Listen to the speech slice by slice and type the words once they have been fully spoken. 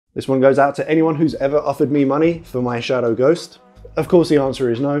This one goes out to anyone who's ever offered me money for my Shadow Ghost. Of course the answer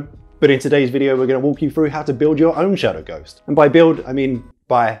is no, but in today's video we're going to walk you through how to build your own Shadow Ghost. And by build, I mean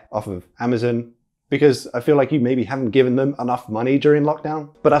buy off of Amazon, because I feel like you maybe haven't given them enough money during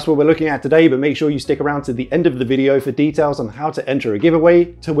lockdown. But that's what we're looking at today, but make sure you stick around to the end of the video for details on how to enter a giveaway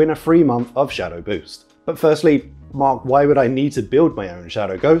to win a free month of Shadow Boost. But firstly, Mark, why would I need to build my own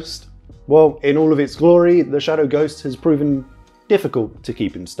Shadow Ghost? Well, in all of its glory, the Shadow Ghost has proven difficult to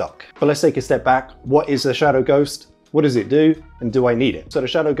keep in stock. But let's take a step back. What is a Shadow Ghost? What does it do? And do I need it? So the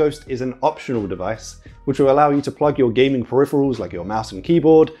Shadow Ghost is an optional device which will allow you to plug your gaming peripherals like your mouse and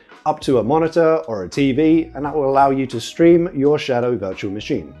keyboard up to a monitor or a TV, and that will allow you to stream your Shadow virtual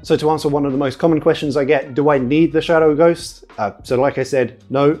machine. So to answer one of the most common questions I get, do I need the Shadow Ghost? So like I said,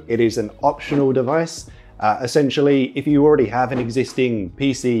 no, it is an optional device. Essentially, if you already have an existing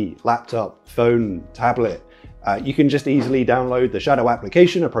PC, laptop, phone, tablet, you can just easily download the Shadow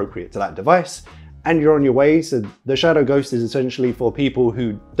application appropriate to that device, and you're on your way. So the Shadow Ghost is essentially for people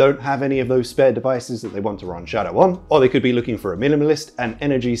who don't have any of those spare devices that they want to run Shadow on, or they could be looking for a minimalist and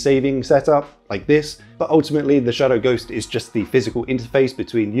energy saving setup like this. But ultimately the Shadow Ghost is just the physical interface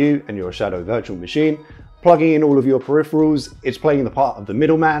between you and your Shadow virtual machine, plugging in all of your peripherals. It's playing the part of the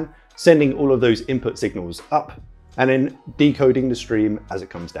middleman, sending all of those input signals up, and then decoding the stream as it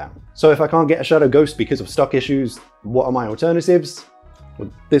comes down. So if I can't get a Shadow Ghost because of stock issues, what are my alternatives? Well,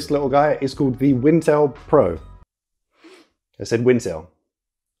 this little guy is called the Wintel Pro. I said Wintel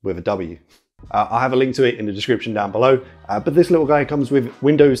with a W. I'll have a link to it in the description down below, but this little guy comes with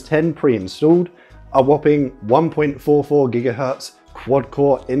Windows 10 pre-installed, a whopping 1.44 GHz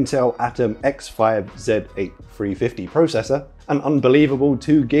quad-core Intel Atom X5 Z8350 processor, an unbelievable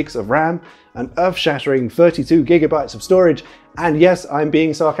 2 gigs of RAM, an earth-shattering 32 gigabytes of storage, and yes, I'm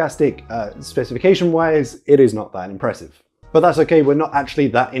being sarcastic, specification-wise, it is not that impressive. But that's okay, we're not actually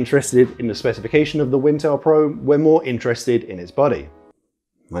that interested in the specification of the Wintel Pro, we're more interested in its body.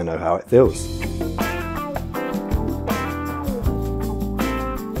 I know how it feels.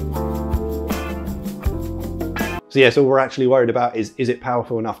 So yes, all we're actually worried about is it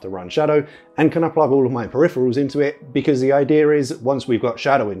powerful enough to run Shadow, and can I plug all of my peripherals into it? Because the idea is, once we've got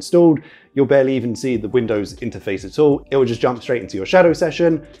Shadow installed, you'll barely even see the Windows interface at all. It will just jump straight into your Shadow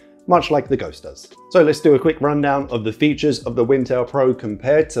session, much like the Ghost does. So let's do a quick rundown of the features of the Wintel Pro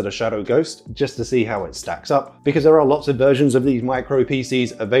compared to the Shadow Ghost, just to see how it stacks up, because there are lots of versions of these micro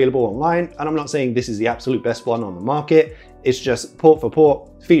PCs available online, and I'm not saying this is the absolute best one on the market. It's just port for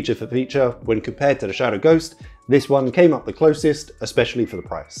port, feature for feature. When compared to the Shadow Ghost, this one came up the closest, especially for the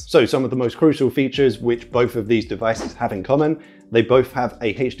price. So some of the most crucial features which both of these devices have in common: they both have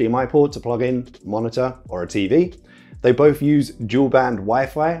a HDMI port to plug in a monitor or a TV. They both use dual band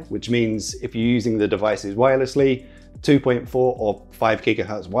Wi-Fi, which means if you're using the devices wirelessly, 2.4 or 5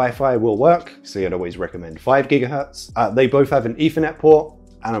 gigahertz Wi-Fi will work, so I'd always recommend 5 gigahertz. They both have an Ethernet port,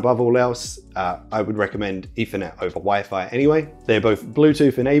 and above all else, I would recommend Ethernet over Wi-Fi anyway. They're both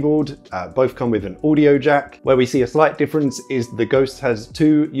Bluetooth enabled, both come with an audio jack. Where we see a slight difference is the Ghost has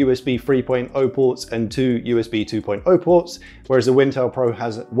 2 USB 3.0 ports and 2 USB 2.0 ports, whereas the Wintel Pro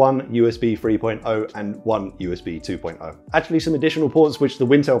has 1 USB 3.0 and 1 USB 2.0. Actually, some additional ports which the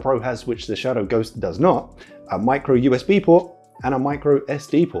Wintel Pro has, which the Shadow Ghost does not: a micro USB port and a micro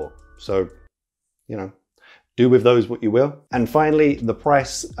SD port. So, you know, do with those what you will. And finally, the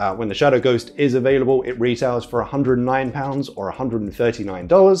price. When the Shadow Ghost is available, it retails for £109 or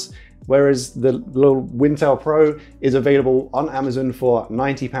 $139, whereas the little Wintel Pro is available on Amazon for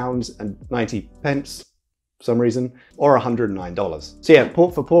 £90 and 90 pence, for some reason, or $109. So yeah,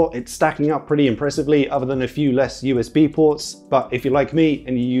 port for port, it's stacking up pretty impressively, other than a few less USB ports. But if you're like me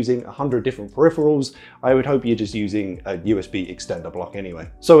and you're using 100 different peripherals, I would hope you're just using a USB extender block anyway.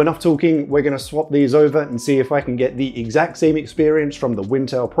 So enough talking, we're gonna swap these over and see if I can get the exact same experience from the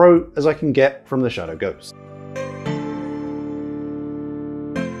Wintel Pro as I can get from the Shadow Ghost.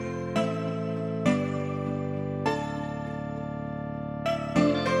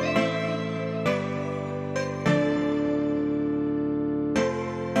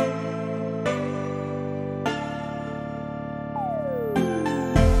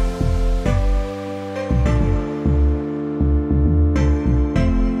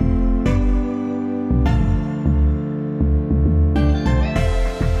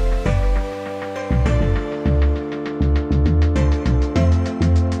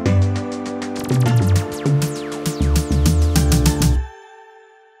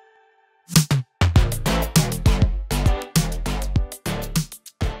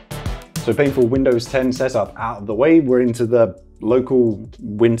 So painful Windows 10 setup out of the way, we're into the local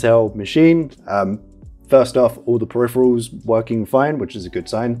Wintel machine. First off, all the peripherals working fine, which is a good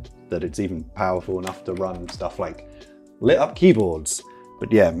sign that it's even powerful enough to run stuff like lit up keyboards.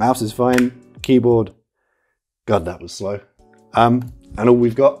 But yeah, mouse is fine, keyboard, God, that was slow. And all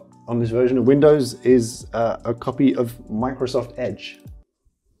we've got on this version of Windows is a copy of Microsoft Edge.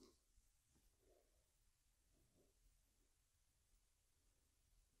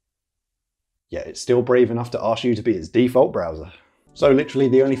 Yeah, it's still brave enough to ask you to be its default browser. So literally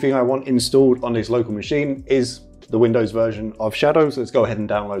the only thing I want installed on this local machine is the Windows version of Shadow. So let's go ahead and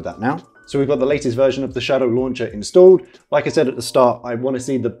download that now. So we've got the latest version of the Shadow launcher installed. Like I said at the start, I want to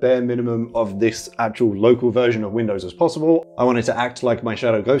see the bare minimum of this actual local version of Windows as possible. I want it to act like my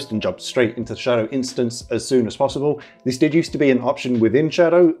Shadow Ghost and jump straight into the Shadow instance as soon as possible. This did used to be an option within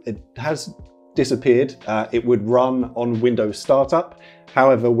Shadow. It has disappeared. It would run on Windows Startup.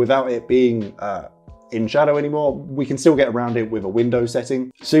 However, without it being in Shadow anymore, we can still get around it with a Windows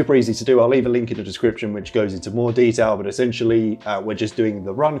setting. Super easy to do. I'll leave a link in the description which goes into more detail, but essentially we're just doing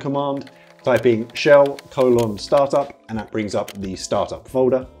the run command, typing shell :startup, and that brings up the startup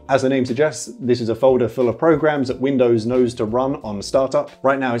folder. As the name suggests, this is a folder full of programs that Windows knows to run on startup.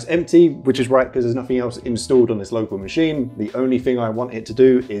 Right now it's empty, which is right because there's nothing else installed on this local machine. The only thing I want it to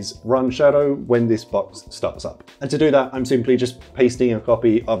do is run Shadow when this box starts up. And to do that, I'm simply just pasting a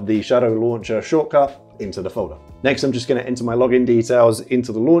copy of the Shadow launcher shortcut into the folder. Next, I'm just going to enter my login details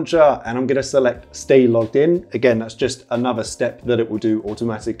into the launcher and I'm going to select stay logged in. Again, that's just another step that it will do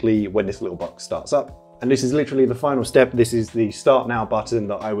automatically when this little box starts up. And this is literally the final step. This is the start now button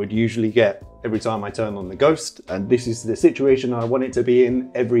that I would usually get every time I turn on the Ghost. And this is the situation I want it to be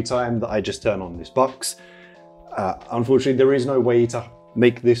in every time that I just turn on this box. Unfortunately, there is no way to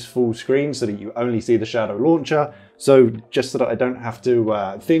make this full screen so that you only see the Shadow launcher. So just so that I don't have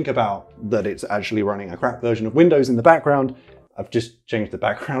to think about that it's actually running a cracked version of Windows in the background, I've just changed the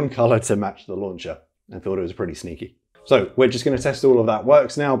background color to match the launcher. I thought it was pretty sneaky. So we're just going to test all of that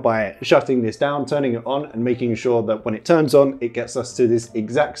works now by shutting this down, turning it on, and making sure that when it turns on, it gets us to this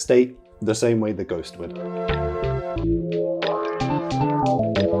exact state the same way the Ghost would.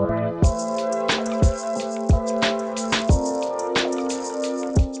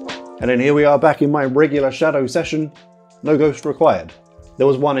 And then here we are back in my regular Shadow session, no Ghost required. There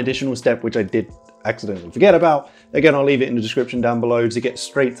was one additional step which I did accidentally forget about. Again, I'll leave it in the description down below to get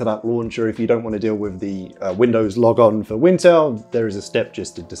straight to that launcher. If you don't want to deal with the Windows logon for Wintel, there is a step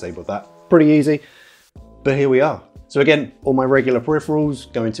just to disable that. Pretty easy, but here we are. So again, all my regular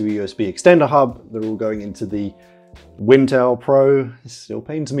peripherals go into a USB extender hub. They're all going into the Wintel Pro. It still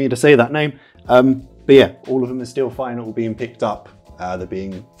pains me to say that name. But yeah, all of them are still fine, all being picked up. They're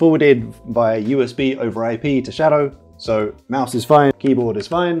being forwarded via USB over IP to Shadow. So mouse is fine, keyboard is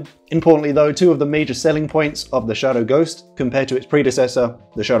fine. Importantly though, two of the major selling points of the Shadow Ghost compared to its predecessor,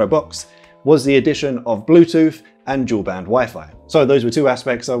 the Shadow Box, was the addition of Bluetooth and dual band Wi-Fi. So those were two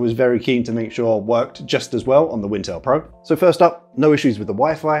aspects I was very keen to make sure worked just as well on the Wintel Pro. So first up, no issues with the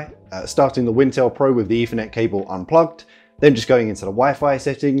Wi-Fi, starting the Wintel Pro with the Ethernet cable unplugged, then just going into the Wi-Fi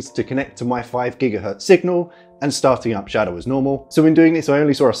settings to connect to my 5 GHz signal and starting up Shadow as normal. So in doing this, I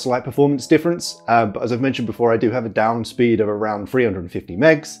only saw a slight performance difference, but as I've mentioned before, I do have a down speed of around 350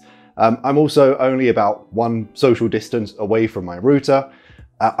 megs. I'm also only about one social distance away from my router.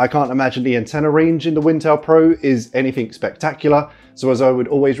 I can't imagine the antenna range in the Wintel Pro is anything spectacular, so as I would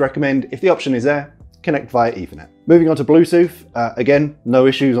always recommend, if the option is there, connect via Ethernet. Moving on to Bluetooth, again, no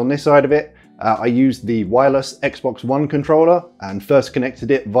issues on this side of it. I used the wireless Xbox One controller and first connected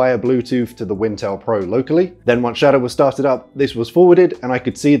it via Bluetooth to the Wintel Pro locally. Then once Shadow was started up, this was forwarded and I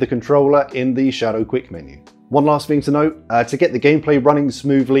could see the controller in the Shadow quick menu. One last thing to note, to get the gameplay running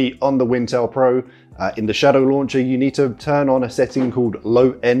smoothly on the Wintel Pro, in the Shadow launcher, you need to turn on a setting called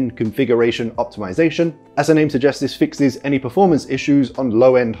low-end configuration optimization. As the name suggests, this fixes any performance issues on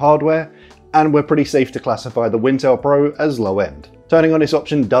low-end hardware, and we're pretty safe to classify the Wintel Pro as low-end. Turning on this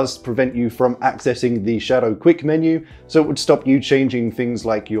option does prevent you from accessing the Shadow quick menu, so it would stop you changing things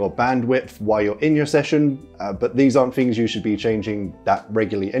like your bandwidth while you're in your session, but these aren't things you should be changing that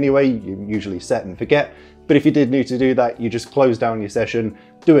regularly anyway. You usually set and forget, but if you did need to do that, you just close down your session,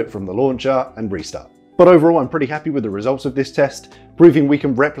 do it from the launcher and restart. But overall, I'm pretty happy with the results of this test, proving we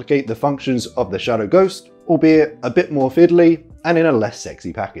can replicate the functions of the Shadow Ghost, albeit a bit more fiddly and in a less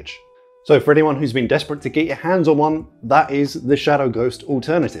sexy package. So for anyone who's been desperate to get your hands on one, that is the Shadow Ghost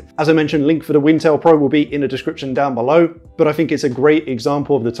alternative. As I mentioned, link for the Wintel Pro will be in the description down below, but I think it's a great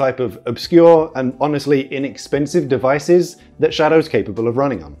example of the type of obscure and honestly inexpensive devices that Shadow's capable of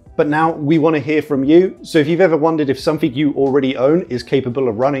running on. But now we want to hear from you, so if you've ever wondered if something you already own is capable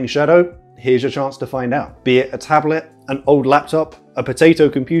of running Shadow, here's your chance to find out. Be it a tablet, an old laptop, a potato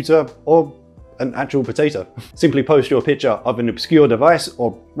computer, or an actual potato. Simply post your picture of an obscure device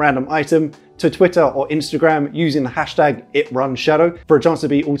or random item to Twitter or Instagram using the hashtag #ItRunShadow for a chance to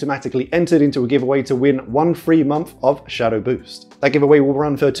be automatically entered into a giveaway to win 1 free month of Shadow Boost. That giveaway will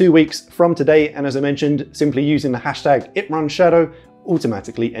run for 2 weeks from today, and as I mentioned, simply using the hashtag #ItRunShadow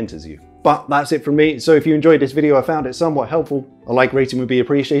automatically enters you. But that's it from me. So if you enjoyed this video, I found it somewhat helpful, a like rating would be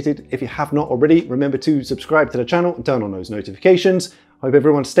appreciated. If you have not already, remember to subscribe to the channel and turn on those notifications. Hope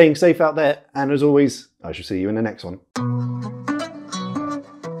everyone's staying safe out there, and as always, I shall see you in the next one.